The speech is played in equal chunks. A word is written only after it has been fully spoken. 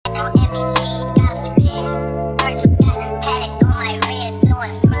Good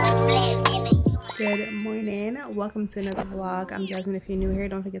morning, welcome to another vlog. I'm Jasmine. If you're new here,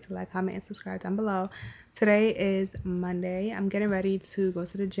 don't forget to like, comment, and subscribe down below. Today is Monday. I'm getting ready to go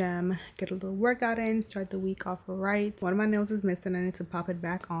to the gym, get a little workout in, start the week off right. One of my nails is missing. I need to pop it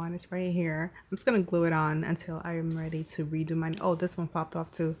back on. It's right here. I'm just gonna glue it on until I am ready to redo my, oh, this one popped off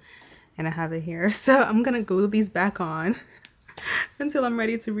too and I have it here. So I'm gonna glue these back on until I'm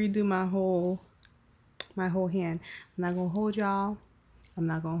ready to redo my whole hand. I'm not gonna hold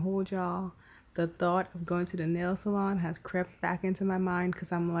y'all. The thought of going to the nail salon has crept back into my mind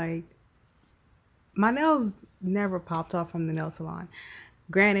because I'm like, my nails never popped off from the nail salon.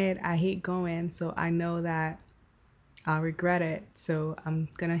 Granted, I hate going, so I know that I'll regret it. So I'm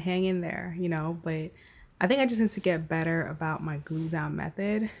gonna hang in there, you know, but I think I just need to get better about my glue down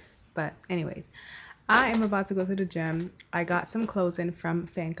method. But anyways, I am about to go to the gym. I got some clothes in from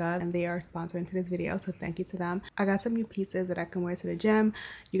Fanka and they are sponsoring to this video, so thank you to them. I got some new pieces that I can wear to the gym.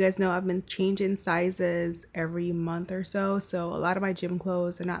 You guys know I've been changing sizes every month or so, so a lot of my gym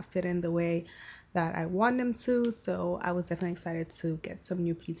clothes are not fitting the way that I want them to, so I was definitely excited to get some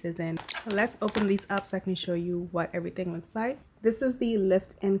new pieces in. Let's open these up so I can show you what everything looks like. This is the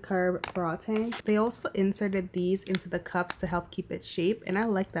lift and curve bra tank. They also inserted these into the cups to help keep its shape, and I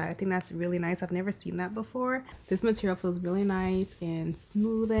like that. I think that's really nice. I've never seen that before. This material feels really nice and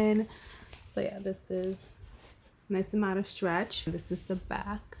smoothing. So yeah, this is nice amount of stretch. This is the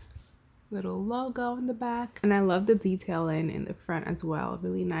back. Little logo in the back, and I love the detailing in the front as well.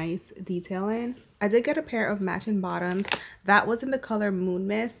 Really nice detailing. I did get a pair of matching bottoms. That was in the color Moon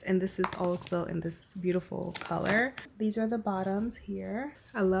Mist, and this is also in this beautiful color. These are the bottoms here.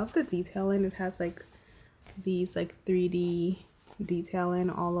 I love the detailing. It has like these like 3D detailing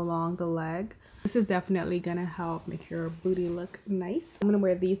all along the leg. This is definitely gonna help make your booty look nice. I'm gonna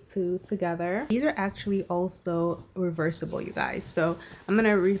wear these two together. These are actually also reversible, you guys. So I'm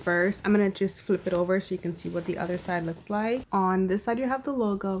gonna reverse. I'm gonna just flip it over so you can see what the other side looks like. On this side, you have the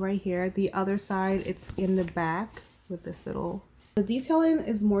logo right here. The other side, it's in the back with this little. The detailing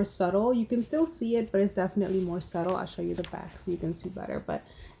is more subtle. You can still see it, but it's definitely more subtle. I'll show you the back so you can see better, but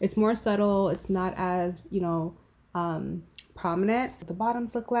it's more subtle. It's not as, you know, prominent. The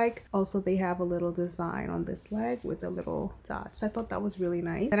bottoms look like. Also, they have a little design on this leg with the little dots. I thought that was really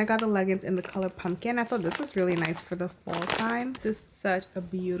nice. And I got the leggings in the color pumpkin. I thought this was really nice for the fall time. This is such a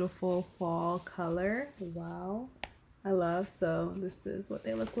beautiful fall color. Wow, I love. So this is what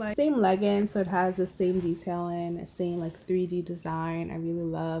they look like. Same leggings, so it has the same detailing, same like 3D design. I really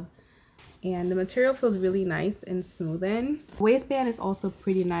love. And the material feels really nice and smoothing. The waistband is also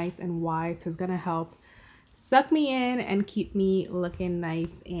pretty nice and wide, so it's gonna help suck me in and keep me looking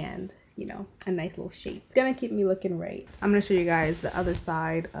nice and, you know, a nice little shape. It's gonna keep me looking right. I'm gonna show you guys the other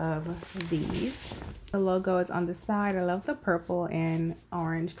side of these. The logo is on the side. I love the purple and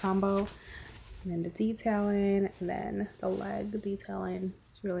orange combo. And then the detailing, and then the leg detailing.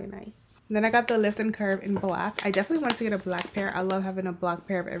 It's really nice. And then I got the lift and curve in black. I definitely want to get a black pair. I love having a black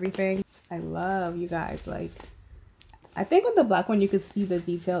pair of everything. I love, you guys, like, I think with the black one you could see the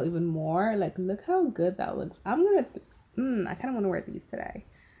detail even more. Like, look how good that looks. I'm gonna I kind of want to wear these today.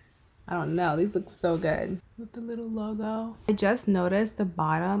 I don't know, these look so good with the little logo. I just noticed the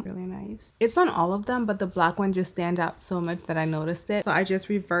bottom, really nice. It's on all of them, but the black one just stands out so much that I noticed it. So I just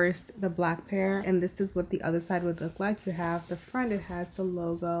reversed the black pair, and this is what the other side would look like. You have the front, it has the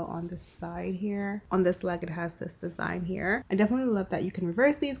logo on the side here. On this leg, it has this design here. I definitely love that you can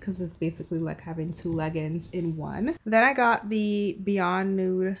reverse these because it's basically like having two leggings in one. Then I got the Beyond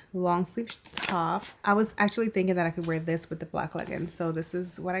Nude long sleeve top. I was actually thinking that I could wear this with the black leggings, so this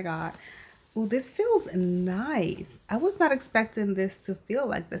is what I got. Oh, this feels nice. I was not expecting this to feel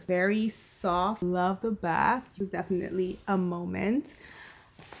like this. Very soft. Love the back. It's definitely a moment.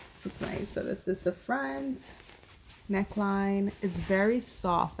 This looks nice. So this is the front neckline. It's very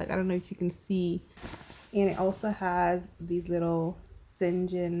soft. Like, I don't know if you can see. And it also has these little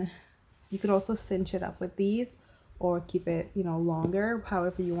cinching. You could also cinch it up with these, or keep it, you know, longer,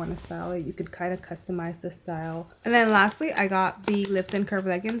 however you want to style it. You could kind of customize the style. And then lastly, I got the lift and curve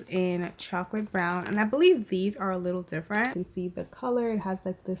leggings in chocolate brown, and I believe these are a little different. You can see the color. It has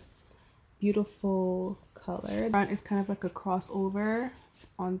like this beautiful color. Front is kind of like a crossover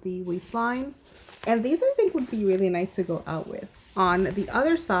on the waistline, and these I think would be really nice to go out with. On the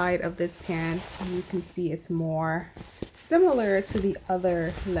other side of this pant, you can see it's more similar to the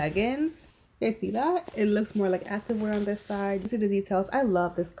other leggings. You guys see that? It looks more like activewear on this side. You see the details. I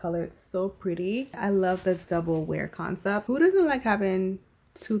love this color. It's so pretty. I love the double wear concept. Who doesn't like having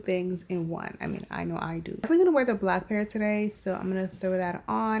two things in one. I mean, I know I do. I'm definitely gonna wear the black pair today, so I'm gonna throw that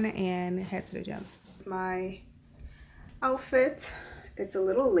on and head to the gym. My outfit, it's a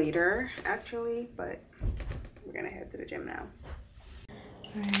little later actually, but we're gonna head to the gym now.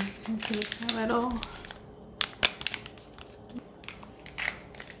 All right, into the little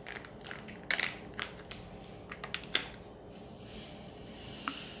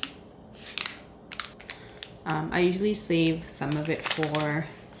I usually save some of it for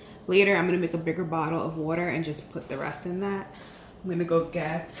later. I'm gonna make a bigger bottle of water and just put the rest in that. I'm gonna go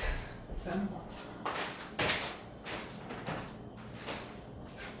get some.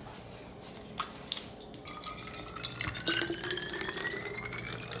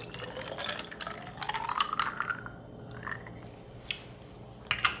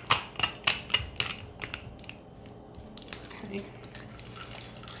 Okay.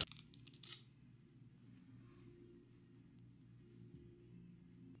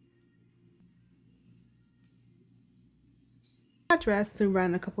 I got dressed to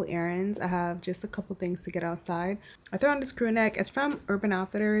run a couple errands. I have just a couple things to get outside. I threw on this crew neck. It's from Urban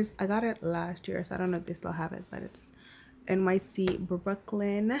Outfitters. I got it last year, so I don't know if they still have it, but it's NYC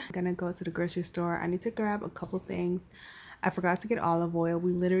Brooklyn. I'm gonna go to the grocery store. I need to grab a couple things. I forgot to get olive oil.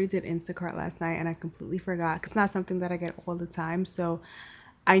 We literally did Instacart last night and I completely forgot. It's not something that I get all the time, so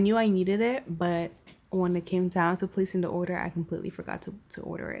I knew I needed it, but when it came down to placing the order, I completely forgot to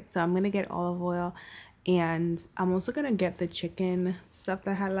order it. So I'm gonna get olive oil, and I'm also gonna get the chicken stuff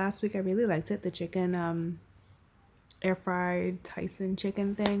that I had last week. I really liked it, the chicken air fried Tyson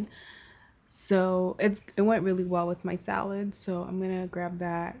chicken thing. So it went really well with my salad, so I'm gonna grab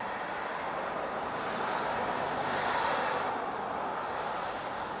that.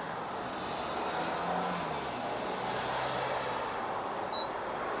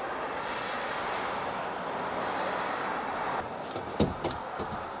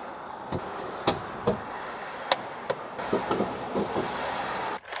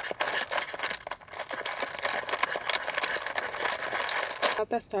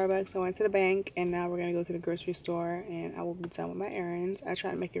 That Starbucks, I went to the bank, and now we're gonna go to the grocery store and I will be done with my errands. I try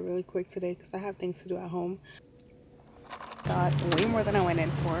to make it really quick today because I have things to do at home. Got way more than I went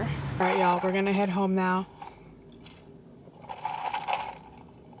in for. All right, y'all, we're gonna head home now.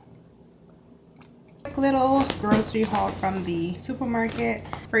 Quick little grocery haul from the supermarket.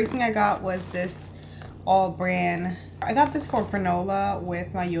 First thing I got was this all brand. I got this for granola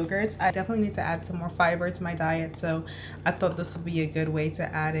with my yogurts. I definitely need to add some more fiber to my diet, so I thought this would be a good way to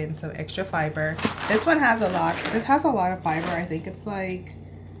add in some extra fiber. This one has a lot. This has a lot of fiber. I think it's like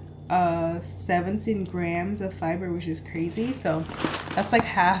 17 grams of fiber, which is crazy. So that's like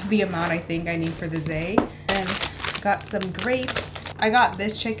half the amount I think I need for the day. And got some grapes. I got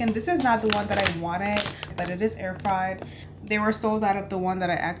this chicken. This is not the one that I wanted, but it is air fried. They were sold out of the one that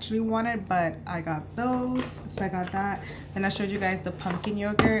I actually wanted, but I got those, so I got that. Then I showed you guys the pumpkin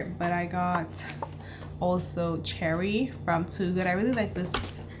yogurt, but I got also cherry from Too Good. I really like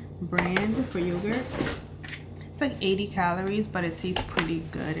this brand for yogurt. It's like 80 calories, but it tastes pretty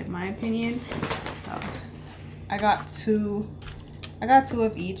good in my opinion. I got two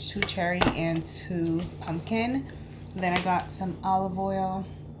of each, 2 cherry and 2 pumpkin. Then I got some olive oil.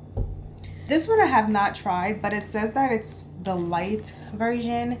 This one I have not tried, but it says that it's the light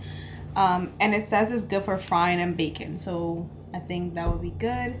version, and it says it's good for frying and baking, so I think that would be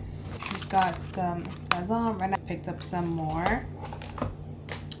good. Just got some sazon, and I picked up some more.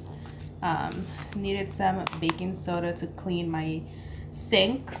 Needed some baking soda to clean my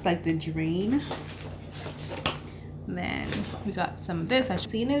sinks, like the drain. Then we got some of this. I've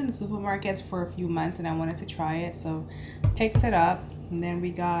seen it in supermarkets for a few months and I wanted to try it, so picked it up. And then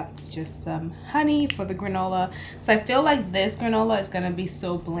we got just some honey for the granola. So I feel like this granola is gonna be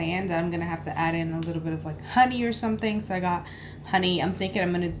so bland that I'm gonna have to add in a little bit of like honey or something. So I got honey. I'm thinking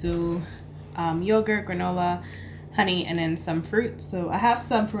I'm gonna do yogurt, granola, honey, and then some fruit. So I have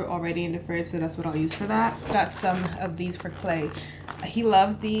some fruit already in the fridge, so that's what I'll use for that. Got some of these for Clay. He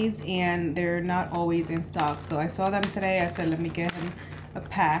loves these and they're not always in stock, so I saw them today. I said let me get him a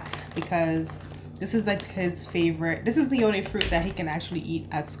pack because this is like his favorite. This is the only fruit that he can actually eat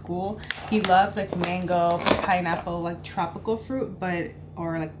at school. He loves like mango, pineapple, like tropical fruit,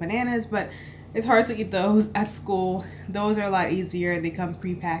 or like bananas, but it's hard to eat those at school. Those are a lot easier. They come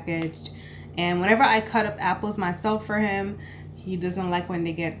pre-packaged. And whenever I cut up apples myself for him, he doesn't like when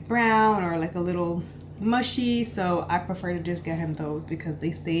they get brown or like a little mushy, so I prefer to just get him those because they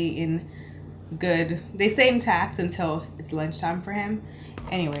stay intact until it's lunchtime for him.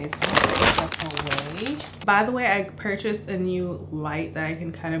 Anyways, I'll put this stuff away. By the way, I purchased a new light that I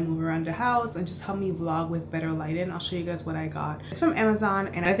can kind of move around the house and just help me vlog with better lighting. I'll show you guys what I got. It's from Amazon,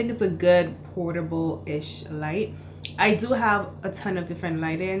 and I think it's a good portable-ish light. I do have a ton of different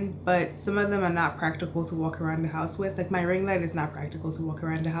lighting, but some of them are not practical to walk around the house with. Like my ring light is not practical to walk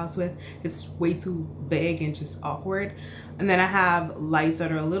around the house with. It's way too big and just awkward. And then I have lights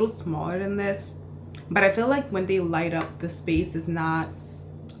that are a little smaller than this, but I feel like when they light up the space, is not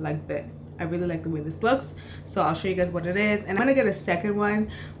like this. I really like the way this looks, so I'll show you guys what it is. And I'm gonna get a second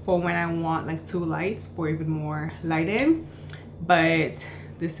one for when I want like 2 lights for even more lighting, but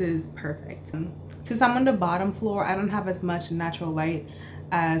this is perfect. Since I'm on the bottom floor, I don't have as much natural light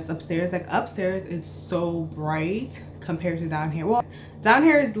as upstairs. Like upstairs is so bright compared to down here. Well, down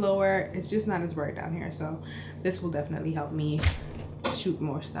here is lower, it's just not as bright down here, so this will definitely help me shoot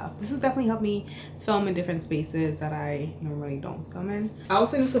more stuff. This will definitely help me film in different spaces that I normally don't film in. I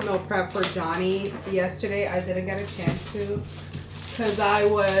was in some meal prep for Johnny yesterday. I didn't get a chance to because I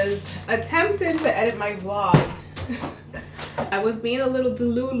was attempting to edit my vlog. I was being a little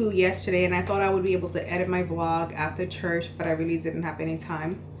delulu yesterday, and I thought I would be able to edit my vlog after church, but I really didn't have any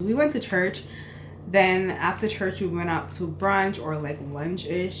time. We went to church, then after church we went out to brunch or like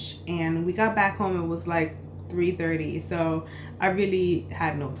lunch-ish, and we got back home, it was like 3:30, so I really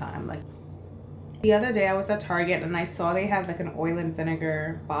had no time. Like the other day I was at Target and I saw they have like an oil and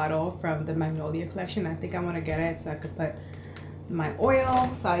vinegar bottle from the Magnolia collection. I think I want to get it so I could put my oil,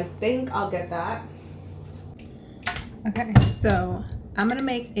 so I think I'll get that. Okay, so I'm gonna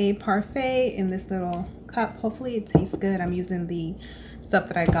make a parfait in this little cup. Hopefully it tastes good. I'm using the stuff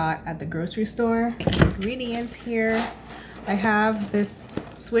that I got at the grocery store. Ingredients here, I have this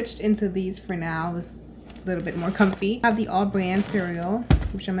switched into these for now. This a little bit more comfy. I have the all brand cereal,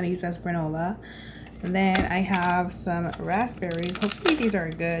 which I'm gonna use as granola. And then I have some raspberries. Hopefully these are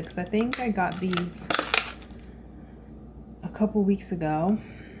good, because I think I got these a couple weeks ago.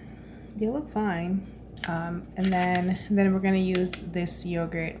 They look fine. And then we're gonna use this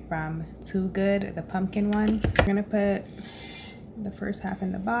yogurt from Too Good, the pumpkin one. We're gonna put the first half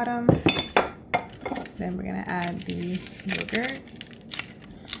in the bottom. Then we're gonna add the yogurt.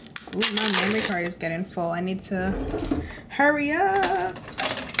 Ooh, my memory card is getting full. I need to hurry up.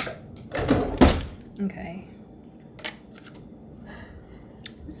 Okay.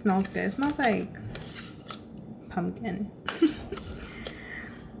 It smells good. It smells like pumpkin.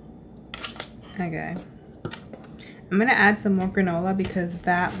 Okay. I'm gonna add some more granola because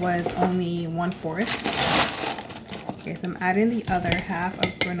that was only 1/4. Okay, so I'm adding the other half of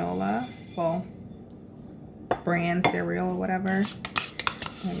granola. Well, brand cereal or whatever.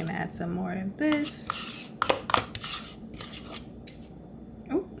 I'm gonna add some more of this.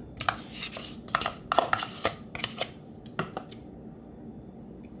 Oh.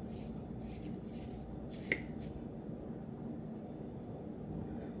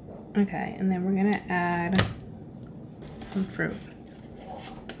 Okay, and then we're gonna add some fruit.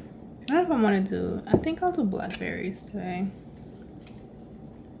 I don't know if I want to do, I think I'll do blackberries today.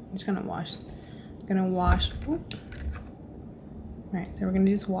 I'm just gonna wash. Ooh. Right, so we're gonna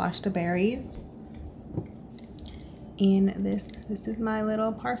just wash the berries in this. This is my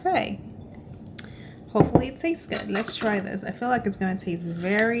little parfait. Hopefully it tastes good. Let's try this. I feel like it's gonna taste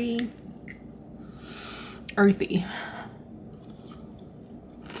very earthy.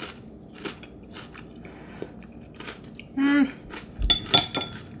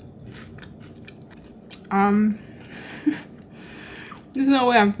 There's no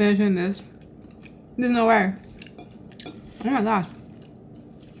way I'm finishing this. There's no way. Oh my gosh.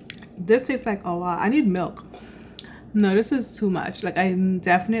 This tastes like a lot. I need milk. No, this is too much. Like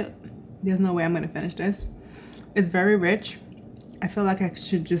there's no way I'm gonna finish this. It's very rich. I feel like I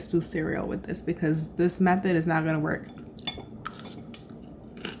should just do cereal with this because this method is not gonna work.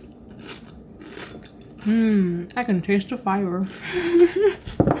 I can taste the fire.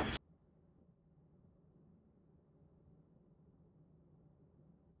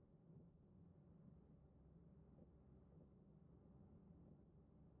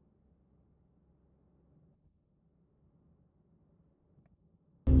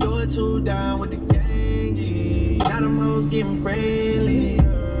 Too down with the gang, now them hoes getting friendly.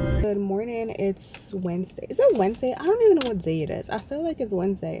 Good morning. It's Wednesday. Is it Wednesday? I don't even know what day it is. I feel like it's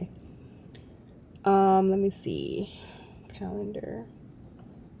Wednesday. Let me see. Calendar.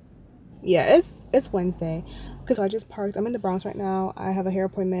 Yeah, it's Wednesday. Because I just parked. I'm in the Bronx right now. I have a hair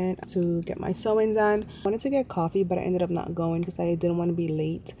appointment to get my sewing done. I wanted to get coffee, but I ended up not going because I didn't want to be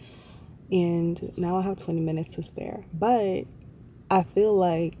late. And now I have 20 minutes to spare. But I feel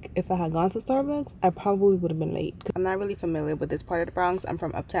like if I had gone to Starbucks, I probably would have been late. I'm not really familiar with this part of the Bronx. I'm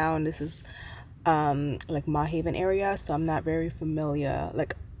from Uptown. This is like Ma Haven area, so I'm not very familiar.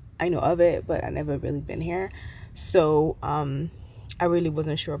 Like, I know of it, but I never really been here. So I really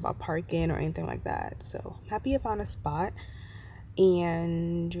wasn't sure about parking or anything like that. So happy I found a spot.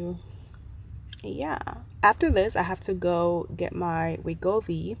 And yeah, after this I have to go get my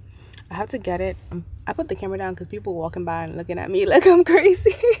Wegovy. I have to get it. I put the camera down because people walking by and looking at me like I'm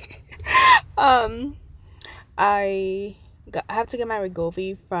crazy. I have to get my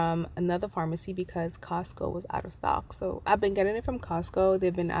Wegovy from another pharmacy because Costco was out of stock. So I've been getting it from Costco.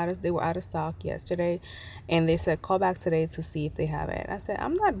 They were out of stock yesterday, and they said call back today to see if they have it. I said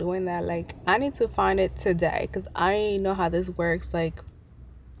I'm not doing that. Like, I need to find it today because I know how this works. Like,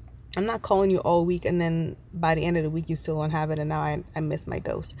 I'm not calling you all week and then by the end of the week you still don't have it, and now I missed my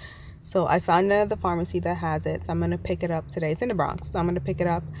dose. So I found another pharmacy that has it, so I'm gonna pick it up today. It's in the Bronx, so I'm gonna pick it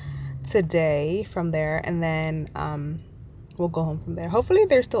up today from there, and then we'll go home from there. Hopefully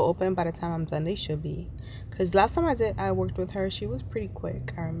they're still open by the time I'm done. They should be, because last time I worked with her, she was pretty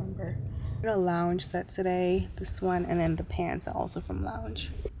quick. I remember. I got a Lounge set today, this one, and then the pants are also from Lounge.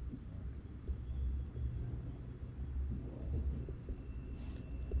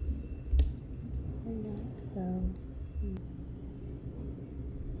 So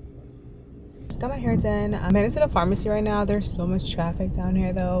just got my hair done. I'm headed to the pharmacy right now. There's so much traffic down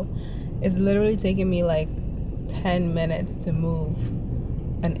here though. It's literally taking me like 10 minutes to move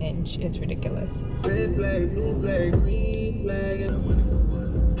an inch. It's ridiculous. Red flag, blue flag, green flag, and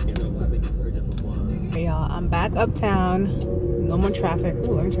Hey y'all, I'm back uptown. No more traffic.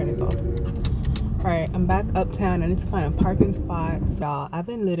 Ooh, let me turn this off. Alright, I'm back uptown. I need to find a parking spot. Y'all, I've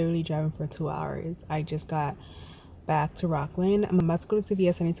been literally driving for 2 hours. I just got back to Rockland. I'm about to go to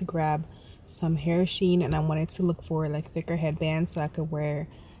CVS. I need to grab some hair sheen, and I wanted to look for like thicker headbands so I could wear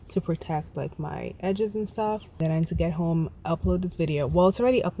to protect like my edges and stuff. Then I need to get home, upload this video. Well, it's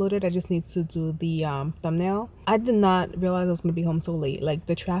already uploaded. I just need to do the thumbnail. I did not realize I was gonna be home so late. Like,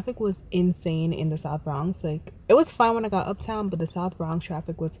 the traffic was insane in the South Bronx. Like, it was fine when I got uptown, but the South Bronx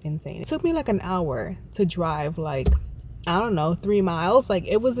traffic was insane. It took me like an hour to drive, like, I don't know, 3 miles. Like,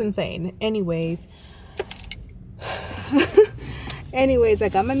 it was insane. Anyways, I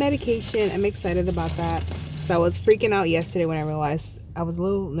got my medication. I'm excited about that. So I was freaking out yesterday when I realized, I was a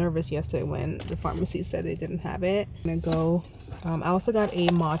little nervous yesterday when the pharmacy said they didn't have it. I'm gonna go. I also got a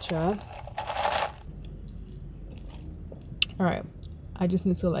matcha. All right, I just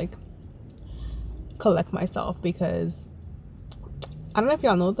need to like collect myself because I don't know if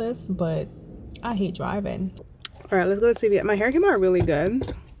y'all know this, but I hate driving. All right, let's go to CVS. My hair came out really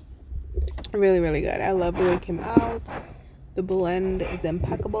good. Really good. I love the way it came out. The blend is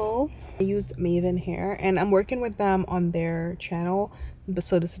impeccable. I use Maven Hair, and I'm working with them on their channel,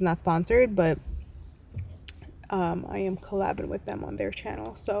 so this is not sponsored, but I am collabing with them on their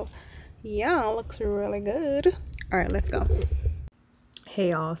channel. So yeah, it looks really good. All right, let's go.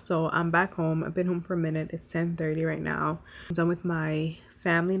 Hey y'all, so I'm back home. I've been home for a minute. It's 10:30 right now. I'm done with my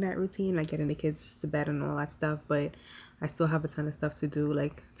family night routine, like getting the kids to bed and all that stuff, but I still have a ton of stuff to do,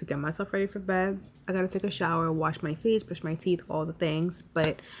 like to get myself ready for bed. I gotta take a shower, wash my face, brush my teeth, all the things.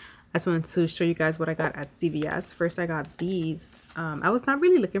 But I just wanted to show you guys what I got at CVS. First, I got these. I was not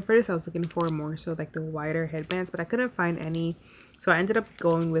really looking for this. I was looking for more so like the wider headbands, but I couldn't find any. So I ended up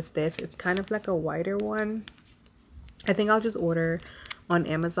going with this. It's kind of like a wider one. I think I'll just order on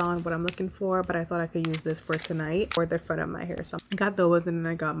Amazon what I'm looking for, but I thought I could use this for tonight or the front of my hair. So I got those, and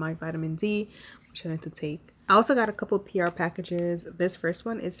then I got my vitamin D, which I need to take. I also got a couple PR packages. This first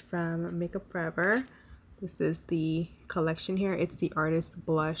one is from Makeup Forever. This is the collection here. It's the Artist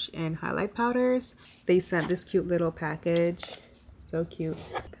Blush and Highlight Powders. They sent this cute little package. So cute.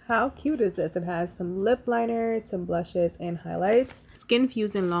 How cute is this? It has some lip liners, some blushes, and highlights. Skin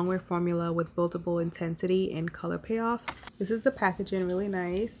Fusing Longwear Formula with buildable intensity and color payoff. This is the packaging, really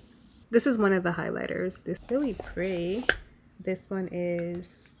nice. This is one of the highlighters. This is really pretty. This one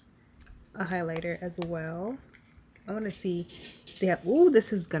is a highlighter as well. I want to see. They have, ooh,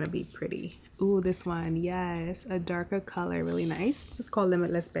 this is gonna be pretty. Ooh, this one, yes, a darker color, really nice. This is called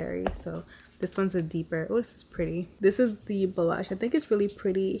Limitless Berry. So this one's a deeper. Oh, this is pretty. This is the blush. I think it's really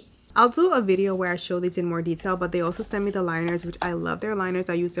pretty. I'll do a video where I show these in more detail, but they also sent me the liners, which I love their liners.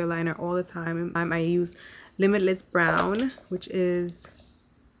 I use their liner all the time. I use Limitless Brown, which is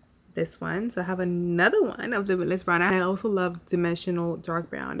this one. So I have another one of Limitless Brown. And I also love Dimensional Dark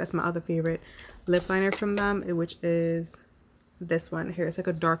Brown. That's my other favorite lip liner from them, which is this one here. It's like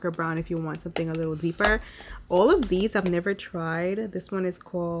a darker brown if you want something a little deeper. All of these I've never tried. This one is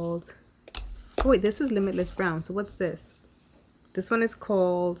called, oh wait, this is Limitless Brown. So what's this? This one is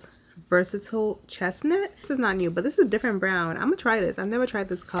called Versatile Chestnut. This is not new, but this is a different brown. I'm gonna try this. I've never tried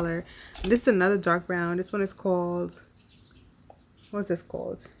this color. This is another dark brown. This one is called, what's this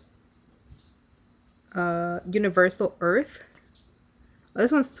called? Universal Earth. Oh,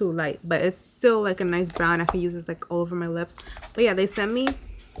 this one's too light, but it's still like a nice brown. I can use it like all over my lips. But yeah, they sent me,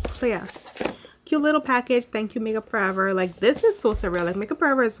 so yeah, cute little package. Thank you, Makeup Forever. Like, this is so surreal. Like, Makeup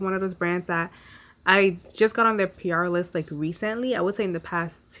Forever is one of those brands that I just got on their PR list like recently. I would say in the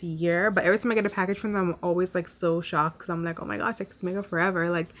past year, but every time I get a package from them, I'm always like so shocked because I'm like, oh my gosh, like, it's Makeup Forever.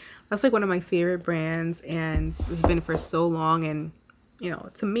 Like, that's like one of my favorite brands, and it's been for so long, and you know,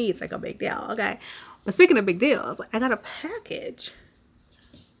 to me it's like a big deal. Okay, but speaking of big deals, like, I got a package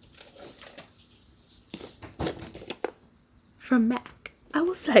from MAC. I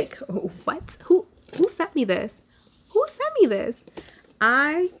was like, what? Who sent me this? Who sent me this?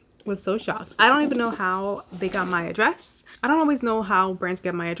 I was so shocked. I don't even know how they got my address. I don't always know how brands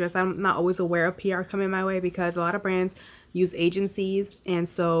get my address. I'm not always aware of PR coming my way because a lot of brands use agencies, and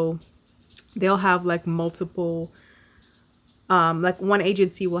so they'll have like multiple like one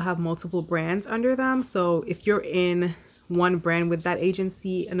agency will have multiple brands under them. So if you're in one brand with that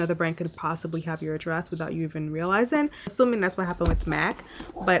agency, another brand could possibly have your address without you even realizing. Assuming that's what happened with MAC.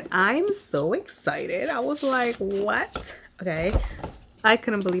 But I'm so excited. I was like, what? Okay, I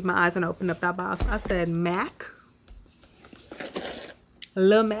couldn't believe my eyes when I opened up that box. I said, MAC,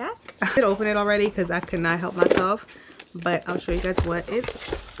 Lil Mac. I did open it already because I could not help myself, but I'll show you guys what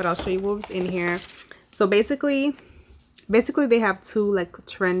I'll show you what was in here. So basically they have two like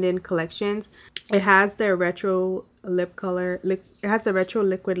trending collections. It has their retro lip color, it has a retro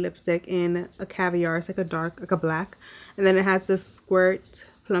liquid lipstick in a caviar. It's like a dark, like a black, and then it has the Squirt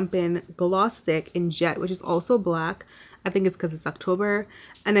Plumpin' Gloss Stick in jet, which is also black. I think it's because it's October.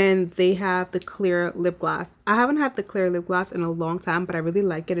 And then they have the clear lip gloss. I haven't had the clear lip gloss in a long time, but I really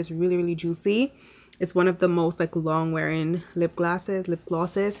like it. It's really, really juicy. It's one of the most like long wearing lip glosses.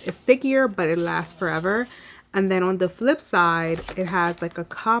 It's stickier, but it lasts forever. And then on the flip side, it has like a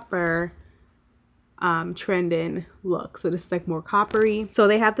copper trending look. So this is like more coppery. So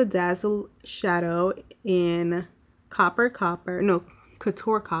they have the Dazzle shadow in couture copper.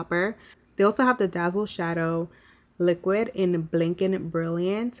 They also have the Dazzle shadow liquid in Blinkin'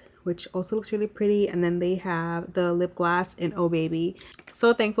 Brilliant, which also looks really pretty. And then they have the lip gloss in Oh Baby.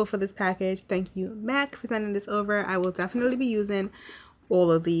 So thankful for this package. Thank you, MAC, for sending this over. I will definitely be using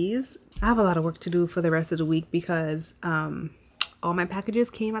all of these. I have a lot of work to do for the rest of the week because all my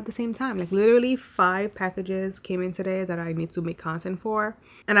packages came at the same time. Like literally 5 packages came in today that I need to make content for.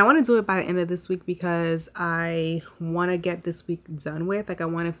 And I want to do it by the end of this week because I want to get this week done with. Like, I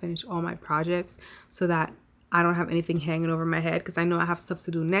want to finish all my projects so that I don't have anything hanging over my head, because I know I have stuff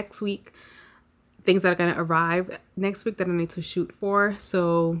to do next week, things that are going to arrive next week that I need to shoot for.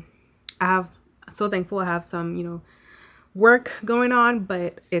 So so thankful I have some, you know, work going on,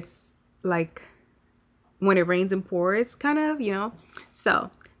 but it's like when it rains and pours kind of, you know. So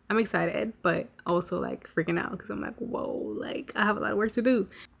I'm excited, but also like freaking out because I'm like, whoa, like I have a lot of work to do.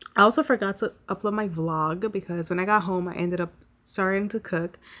 I also forgot to upload my vlog because when I got home, I ended up starting to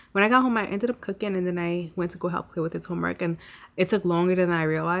cook. When I got home, I ended up cooking, and then I went to go help Clay with his homework, and it took longer than I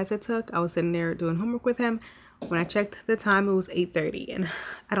realized it took. I was sitting there doing homework with him. When I checked the time, it was 8:30, and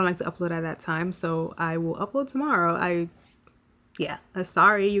I don't like to upload at that time, so I will upload tomorrow.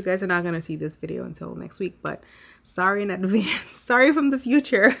 Sorry, you guys are not gonna see this video until next week, but sorry in advance. Sorry from the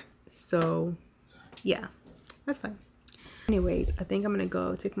future. So yeah, that's fine. Anyways, I think I'm gonna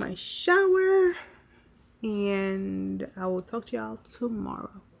go take my shower, and I will talk to y'all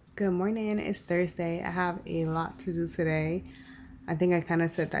tomorrow. Good morning. It's Thursday. I have a lot to do today. I think I kind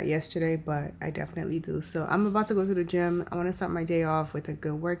of said that yesterday, but I definitely do. So I'm about to go to the gym. I want to start my day off with a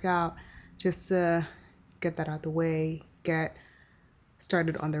good workout just to get that out the way, get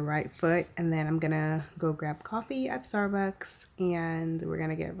started on the right foot, and then I'm gonna go grab coffee at Starbucks, and we're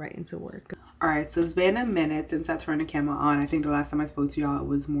gonna get right into work. All right, so it's been a minute since I turned the camera on. I think the last time I spoke to y'all it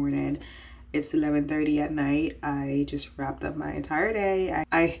was morning. It's 11:30 at night. I just wrapped up my entire day.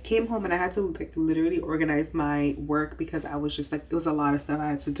 I came home and I had to like literally organize my work because I was just like, it was a lot of stuff I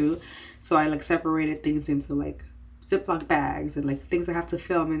had to do. So I like separated things into like Ziploc bags and like things I have to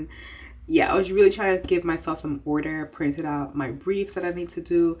film. And yeah, I was really trying to give myself some order, printed out my briefs that I need to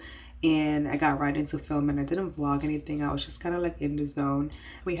do. And I got right into filming. I didn't vlog anything. I was just kind of like in the zone.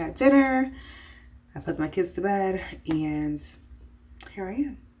 We had dinner. I put my kids to bed, and here I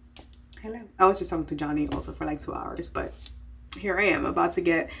am. Hello. I was just talking to Johnny also for like 2 hours, but here I am about to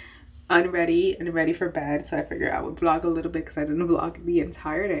get unready and ready for bed, so I figured I would vlog a little bit because I didn't vlog the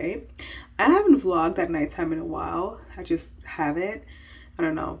entire day. I haven't vlogged at nighttime in a while. I just haven't. I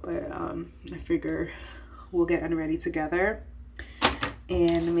don't know, but I figure we'll get unready together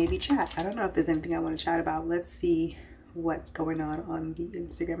and maybe chat. I don't know if there's anything I want to chat about. Let's see what's going on the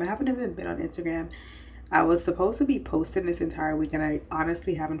Instagram. I haven't even been on Instagram. I was supposed to be posting this entire week, and I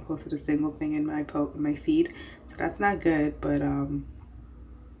honestly haven't posted a single thing in my feed, so that's not good. But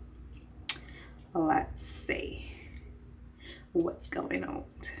let's see what's going on.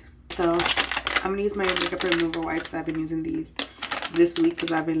 So I'm gonna use my makeup remover wipes. I've been using these this week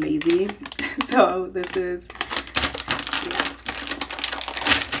because I've been lazy. So this is,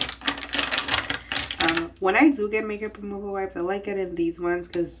 when I do get makeup remover wipes, I like getting these ones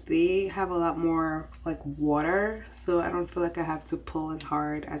because they have a lot more like water, so I don't feel like I have to pull as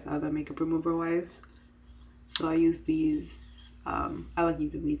hard as other makeup remover wipes. So I use these. I like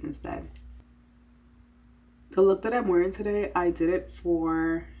using these instead. The look that I'm wearing today, I did it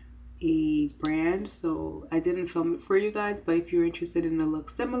for a brand, so I didn't film it for you guys, but if you're interested in a look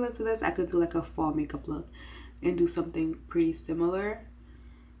similar to this, I could do like a fall makeup look and do something pretty similar,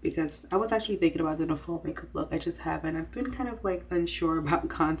 because I was actually thinking about doing a fall makeup look. I just haven't. I've been kind of like unsure about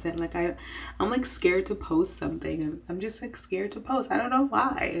content. Like I'm like scared to post something, and I'm just like scared to post. I don't know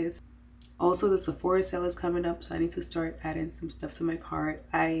why. It's also the Sephora sale is coming up, so I need to start adding some stuff to my cart.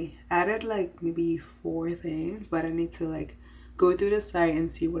 I added like maybe 4 things, but I need to like go through the site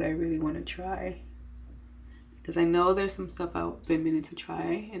and see what I really want to try, because I know there's some stuff I've been meaning to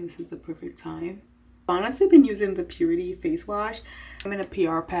try, and this is the perfect time. I've honestly been using the Purity face wash. I'm in a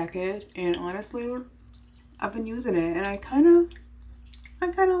PR package, and honestly I've been using it, and I kind of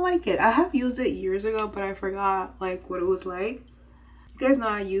like it. I have used it years ago, but I forgot like what it was like. You guys know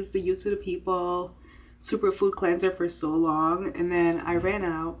I used the You to the People Superfood Cleanser for so long, and then I ran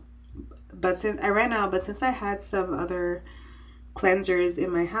out. But since I had some other cleansers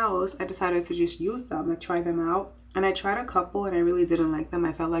in my house, I decided to just use them, like try them out. And I tried a couple, and I really didn't like them.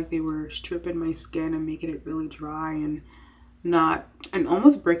 I felt like they were stripping my skin and making it really dry and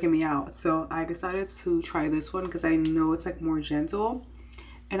almost breaking me out. So I decided to try this one because I know it's like more gentle,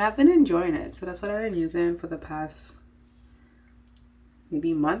 and I've been enjoying it. So that's what I've been using for the past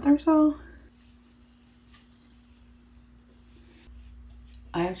maybe month or so.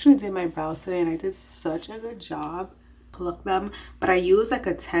 I actually did my brows today, and I did such a good job. Pluck them, but I use like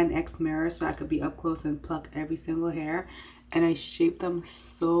a 10x mirror so I could be up close and pluck every single hair, and I shaped them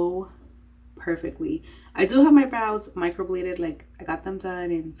so perfectly. I do have my brows microbladed. Like I got them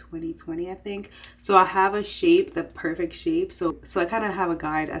done in 2020, I think, so I have a shape, the perfect shape, so I kind of have a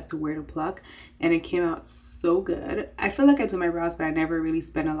guide as to where to pluck, and it came out so good. I feel like I do my brows, but I never really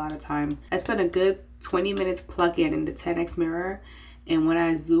spend a lot of time. I spent a good 20 minutes plucking in the 10x mirror, and when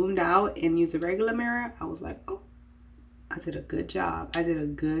I zoomed out and used a regular mirror, I was like, oh, I did a good job. I did a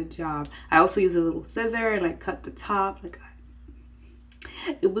good job. I also used a little scissor and like cut the top. Like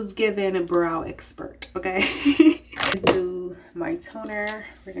it was given a brow expert, okay? Do my toner.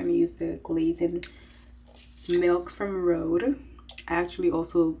 We're gonna use the glazing milk from Rhode. I actually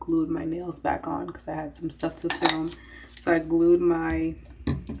also glued my nails back on because I had some stuff to film, so I glued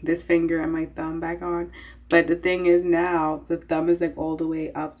this finger and my thumb back on. But the thing is, now the thumb is like all the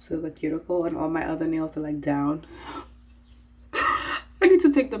way up to the cuticle, and all my other nails are like down. I need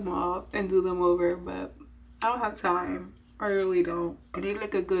to take them off and do them over, but I don't have time. I really don't. I need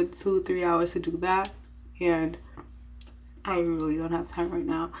like a good 2-3 hours to do that, and I really don't have time right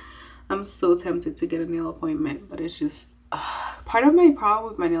now. I'm so tempted to get a nail appointment, but it's just part of my problem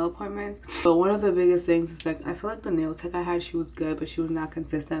with my nail appointments. But one of the biggest things is like I feel like the nail tech I had, she was good, but she was not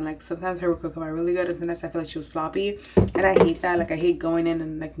consistent. Like sometimes her work would come out really good, and sometimes I feel like she was sloppy, and I hate that. Like I hate going in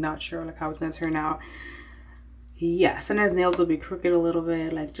and like not sure like how it's gonna turn out. Yeah, sometimes nails will be crooked a little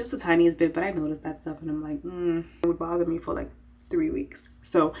bit, like just the tiniest bit, but I noticed that stuff, and I'm like, it would bother me for like 3 weeks.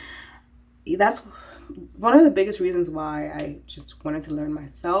 So that's one of the biggest reasons why I just wanted to learn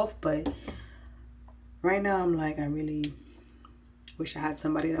myself. But right now I'm like, I really wish I had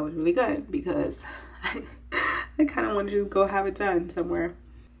somebody that was really good, because I kind of want to just go have it done somewhere.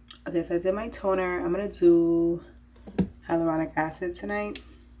 Okay, so I did my toner. I'm gonna do hyaluronic acid tonight.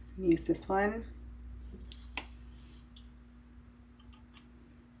 Use this one.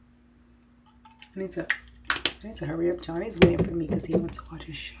 I need to hurry up. Johnny's waiting for me because he wants to watch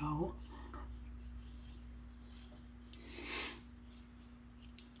a show.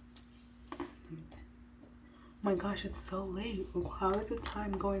 Oh my gosh, it's so late. How is the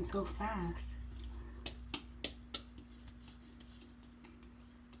time going so fast?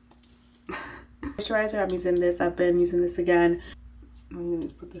 Moisturizer, I'm using this. I've been using this again. gonna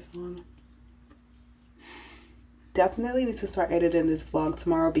just put this on. Definitely need to start editing this vlog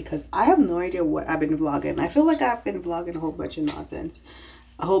tomorrow because I have no idea what I've been vlogging. I feel like I've been vlogging a whole bunch of nonsense,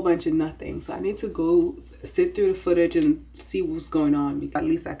 a whole bunch of nothing. So I need to go sit through the footage and see what's going on, because at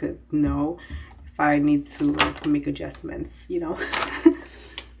least I could know if I need to like make adjustments, you know.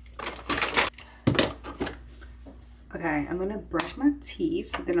 Okay, I'm gonna brush my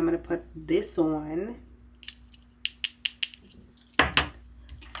teeth, then I'm gonna put this on.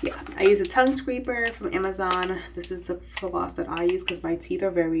 Yeah, I use a tongue scraper from Amazon. This is the floss that I use because my teeth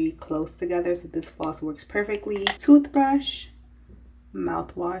are very close together, so this floss works perfectly. Toothbrush,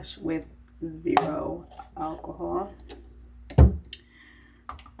 mouthwash with 0 alcohol,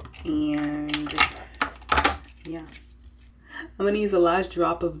 and yeah, I'm gonna use the last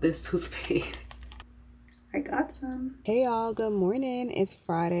drop of this toothpaste. I got some. Hey y'all, good morning. It's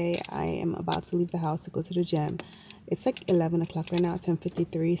Friday. I am about to leave the house to go to the gym. It's like 11 o'clock right now,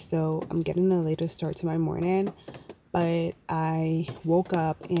 10:53, so I'm getting a later start to my morning. But I woke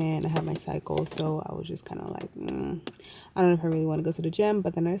up and I had my cycle, so I was just kind of like, I don't know if I really want to go to the gym.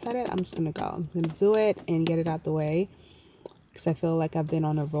 But then I decided I'm just going to go. I'm going to do it and get it out the way, because I feel like I've been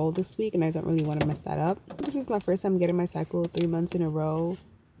on a roll this week and I don't really want to mess that up. This is my first time getting my cycle 3 months in a row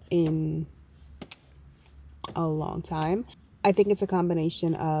in a long time. I think it's a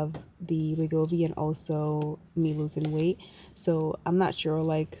combination of the Wegovy and also me losing weight. So I'm not sure,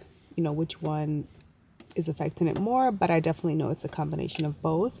 like, you know, which one is affecting it more, but I definitely know it's a combination of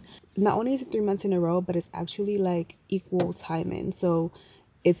both. Not only is it 3 months in a row, but it's actually like equal timing. So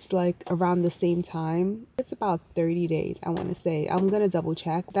it's like around the same time. It's about 30 days, I want to say. I'm gonna double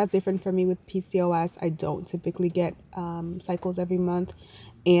check. That's different for me with PCOS. I don't typically get cycles every month.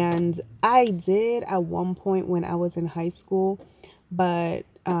 And I did at one point when I was in high school, but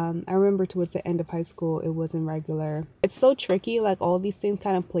I remember towards the end of high school it wasn't regular. It's so tricky, like all these things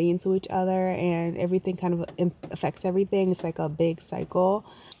kind of play into each other and everything kind of affects everything. It's like a big cycle.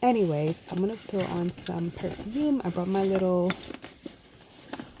 Anyways, I'm gonna throw on some perfume. I brought my little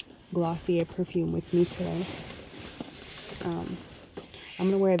𝐾𝐲𝐸 perfume with me today. I'm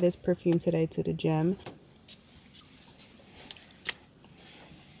gonna wear this perfume today to the gym.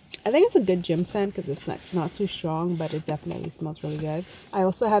 I think it's a good gym scent because it's not too strong, but it definitely smells really good. I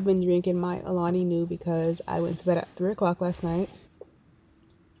also have been drinking my Alani Nu because I went to bed at 3 o'clock last night.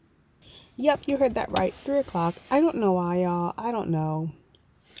 Yep, you heard that right, 3 o'clock. I don't know why, y'all. I don't know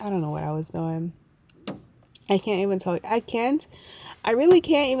what I was doing. I can't even tell you. I really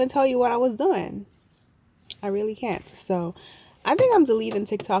can't even tell you what I was doing. I really can't. So I think I'm deleting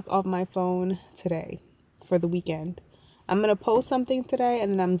TikTok off my phone today for the weekend. I'm gonna post something today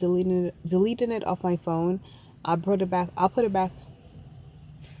and then I'm deleting it off my phone. I'll put it back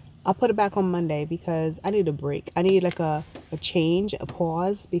on Monday because I need a break. I need like a change, a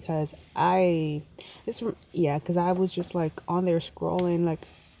pause, because because I was just like on there scrolling like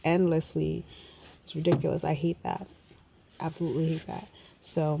endlessly. It's ridiculous. I hate that. Absolutely hate that.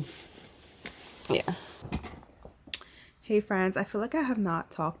 So yeah. Hey friends, I feel like I have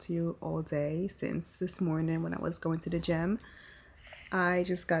not talked to you all day since this morning when I was going to the gym. I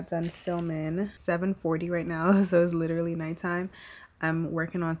just got done filming. 7:40 right now, so it's literally nighttime. I'm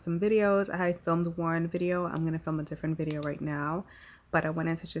working on some videos. I filmed one video. I'm gonna film a different video right now, but I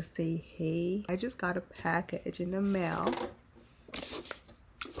wanted to just say hey. I just got a package in the mail.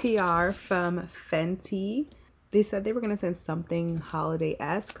 PR from Fenty. They said they were going to send something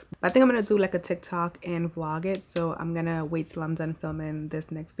holiday-esque. I think I'm going to do like a TikTok and vlog it. So I'm going to wait till I'm done filming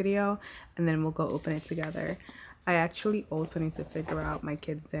this next video and then we'll go open it together. I actually also need to figure out my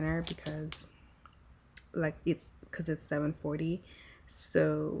kids' dinner because it's 7:40.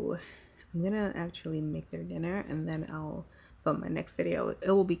 So I'm going to actually make their dinner and then I'll film my next video.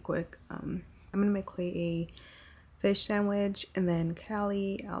 It will be quick. I'm going to make Clay a fish sandwich and then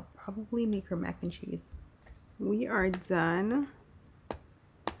Callie, I'll probably make her mac and cheese. We are done.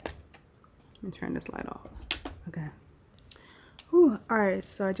 Let me turn this light off. Okay. Whew. All right,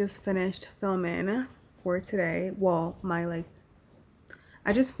 so I just finished filming for today. Well,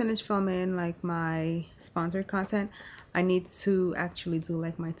 I just finished filming like my sponsored content. I need to actually do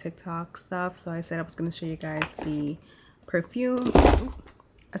like my TikTok stuff. So I said I was going to show you guys the perfume.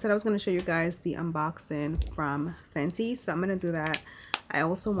 I said I was going to show you guys the unboxing from Fenty. So I'm going to do that. I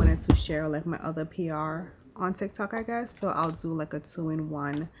also wanted to share like my other PR on TikTok, I guess. So I'll do like a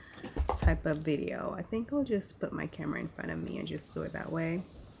 2-in-1 type of video. I think I'll just put my camera in front of me and just do it that way.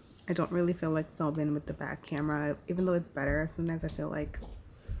 I don't really feel like filming with the back camera, even though it's better. Sometimes I feel like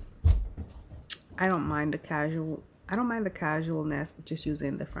I don't mind the casualness of just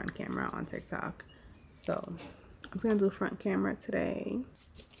using the front camera on TikTok. So I'm just gonna do front camera today.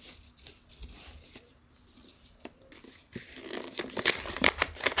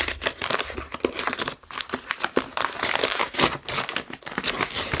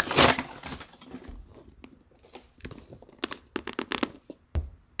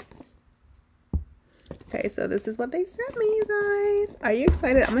 Okay, so this is what they sent me, you guys. Are you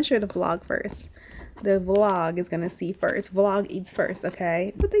excited? I'm gonna show you the vlog first. The vlog is gonna see first. Vlog eats first,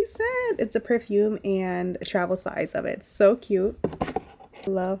 okay? What they said is the perfume and a travel size of it. So cute.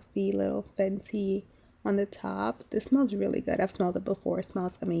 Love the little Fenty on the top. This smells really good. I've smelled it before. It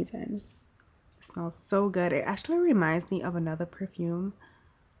smells amazing. It smells so good. It actually reminds me of another perfume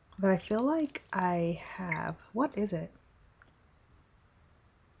that I feel like I have. What is it?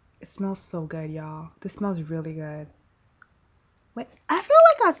 It smells so good, y'all. This smells really good. Wait, I feel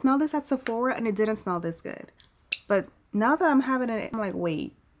like I smelled this at Sephora and it didn't smell this good. But now that I'm having it, I'm like,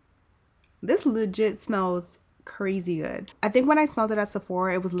 wait. This legit smells crazy good. I think when I smelled it at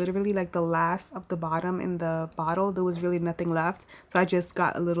Sephora, it was literally like the last of the bottom in the bottle. There was really nothing left. So I just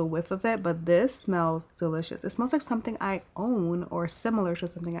got a little whiff of it. But this smells delicious. It smells like something I own, or similar to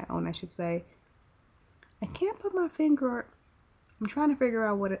something I own, I should say. I can't put my finger... I'm trying to figure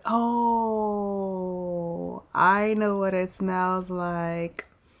out what it... Oh, I know what it smells like.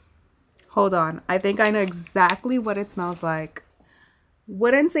 Hold on. I think I know exactly what it smells like.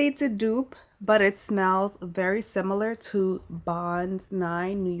 Wouldn't say it's a dupe, but it smells very similar to Bond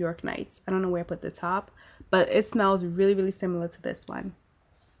 9 New York Nights. I don't know where I put the top, but it smells really, really similar to this one.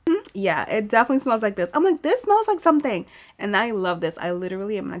 Yeah, it definitely smells like this. I'm like, this smells like something, and I love this. I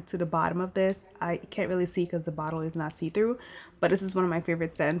literally am like to the bottom of this. I can't really see because the bottle is not see-through, but this is one of my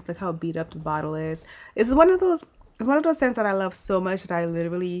favorite scents. Look how beat up the bottle is. It's one of those scents that I love so much that I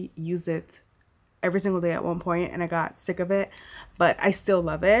literally use it every single day at one point, and I got sick of it, but I still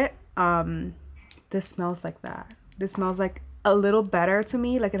love it. This smells like that. This smells like a little better to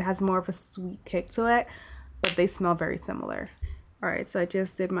me, like it has more of a sweet kick to it, but they smell very similar. All right, so I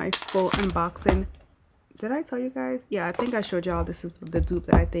just did my full unboxing. Did I tell you guys? Yeah, I think I showed y'all this is the dupe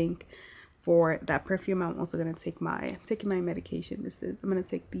that I think for that perfume. I'm also gonna take my medication. I'm gonna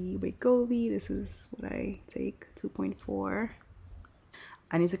take the Wegovy. This is what I take, 2.4.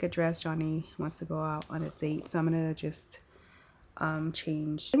 I need to get dressed. Johnny wants to go out on a date, so I'm gonna just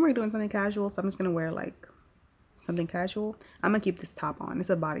change. I think we're doing something casual, so I'm just gonna wear like something casual. I'm gonna keep this top on. It's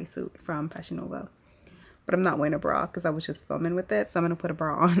a bodysuit from Fashion Nova. But I'm not wearing a bra because I was just filming with it. So I'm going to put a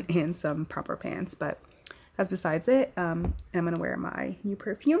bra on and some proper pants. But that's besides it. And I'm going to wear my new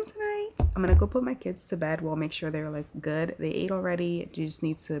perfume tonight. I'm going to go put my kids to bed. We'll make sure they're like good. They ate already. You just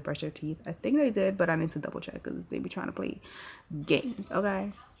need to brush their teeth. I think they did, but I need to double check because they be trying to play games.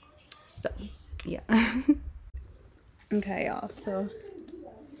 Okay. So, yeah. Okay, y'all. So,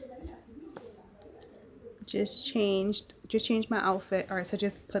 just changed my outfit. All right, so I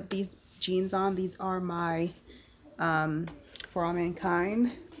just put these jeans on. These are my For All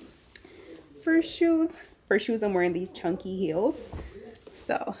Mankind first shoes. I'm wearing these chunky heels.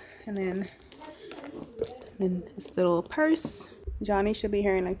 So, and then this little purse. Johnny should be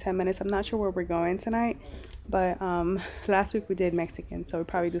here in like 10 minutes. I'm not sure where we're going tonight, but last week we did Mexican, so we'll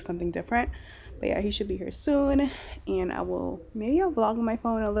probably do something different. But yeah, he should be here soon, and I'll vlog on my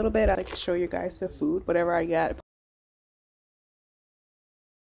phone a little bit. I like to show you guys the food, whatever I get.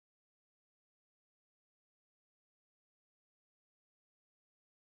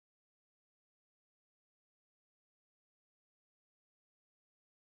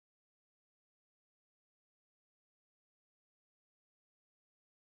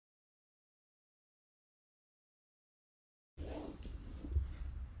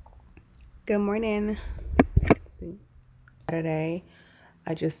 Good morning. Saturday,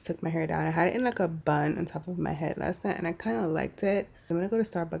 I just took my hair down. I had it in like a bun on top of my head last night, and I kind of liked it. I'm gonna go to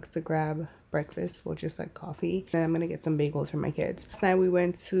Starbucks to grab breakfast, or just like coffee, and I'm gonna get some bagels for my kids. Last night we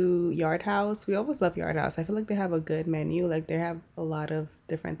went to Yard House. We always love Yard House. I feel like they have a good menu. Like they have a lot of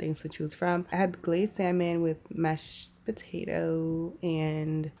different things to choose from. I had glazed salmon with mashed potato,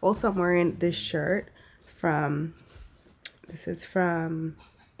 and also I'm wearing this shirt from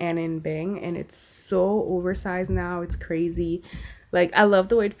Ann Bing, and it's so oversized now. It's crazy. Like, I love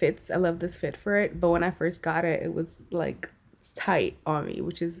the way it fits. I love this fit for it, but when I first got it, it was like tight on me,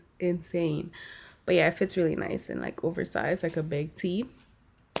 which is insane. But yeah, it fits really nice and like oversized, like a big tee.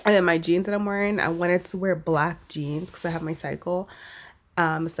 And then my jeans that I'm wearing, I wanted to wear black jeans because I have my cycle.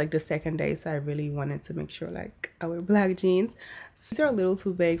 It's like the second day, so I really wanted to make sure like I wear black jeans. These are a little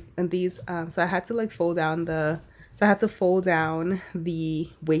too big, and these so I had to like fold down the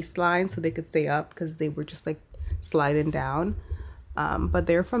waistline so they could stay up because they were just like sliding down. But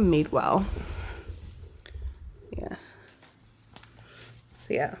they're from Madewell. Yeah. So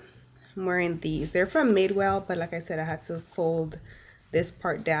yeah, I'm wearing these. They're from Madewell, but like I said, I had to fold this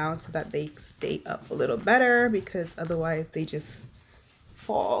part down so that they stay up a little better, because otherwise they just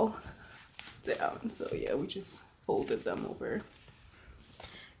fall down. So yeah, we just folded them over.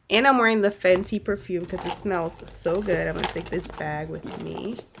 And I'm wearing the Fenty perfume because it smells so good. I'm gonna take this bag with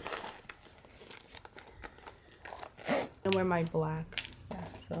me. And wear my black. Yeah,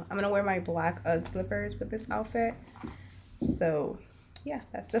 so I'm gonna wear my black UGG slippers with this outfit. So yeah,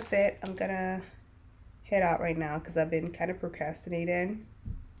 that's the fit. I'm gonna head out right now because I've been kind of procrastinating.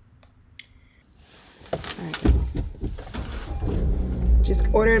 All right. Just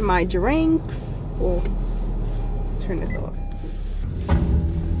ordered my drinks. Oh, turn this off.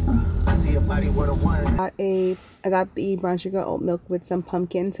 I see a body with a one. I got the brown sugar oat milk with some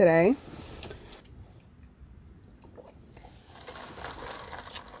pumpkin today.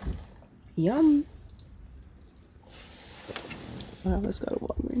 Yum. Let's go to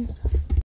Walgreens.